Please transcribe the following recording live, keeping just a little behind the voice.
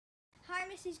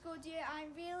Mrs Goodyear.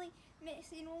 I'm really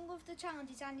missing all of the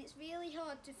challenges, and it's really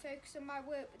hard to focus on my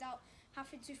work without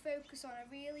having to focus on a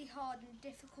really hard and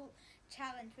difficult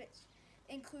challenge which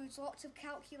includes lots of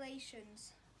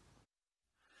calculations.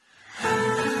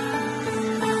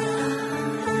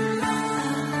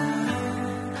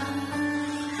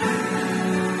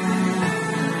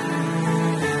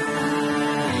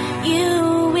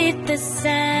 You with the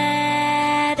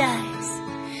sad eyes,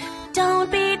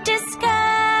 don't be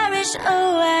discouraged.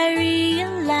 Oh, I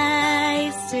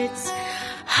realize it's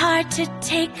hard to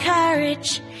take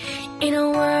courage in a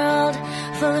world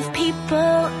full of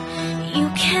people. You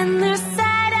can lose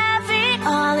sight of it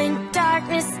all, in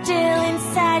darkness still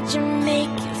inside you make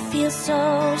you feel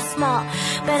so small.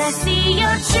 But I see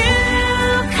your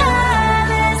true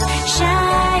colors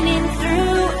shining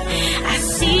through. I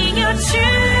see your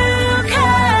true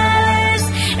colors,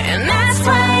 and that's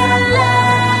why I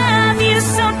love you.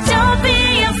 So don't be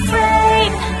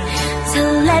afraid to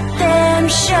let them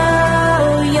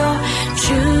show your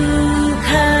true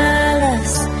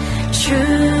colors.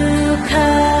 True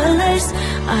colors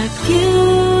are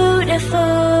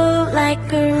beautiful like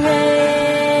a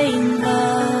rainbow.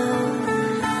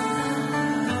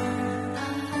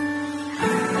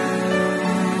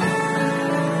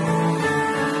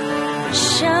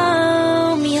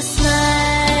 Show me a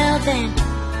smile then.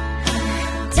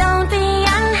 Don't be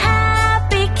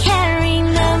unhappy, can't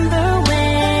remember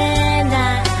when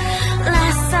I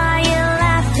last saw you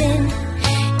laughing.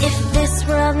 If this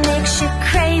world makes you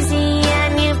crazy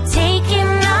and you've taken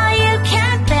all you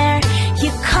can bear,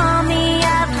 you call me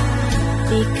up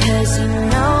because you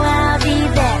know I'll be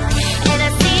there. And I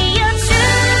see your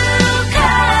true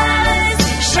colors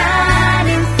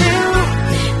shining through.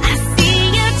 I see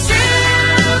your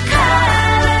true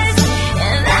colors,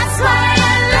 and that's why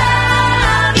I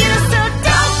love you. So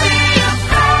don't be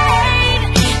afraid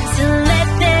to let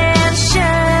them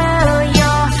show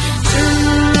your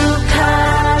true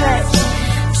colors.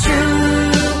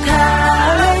 True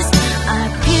colors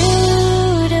are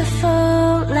beautiful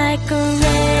like a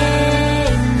rainbow.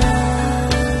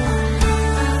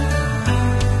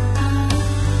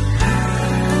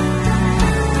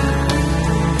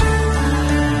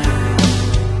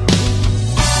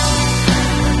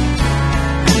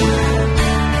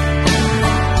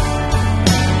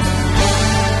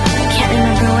 I can't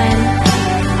remember when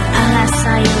I last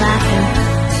saw you laughing.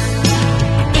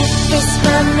 If this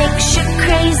world makes you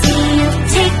crazy, you've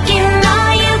taken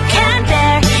all you can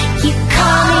bear, you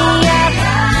call me up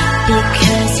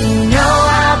because you know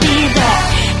I'll be there.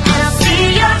 And I'll see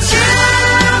your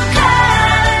true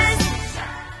colors.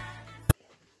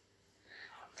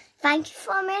 Thank you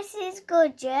for Mrs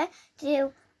Goodyear.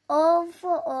 Do all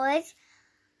for us.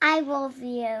 I love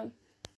you.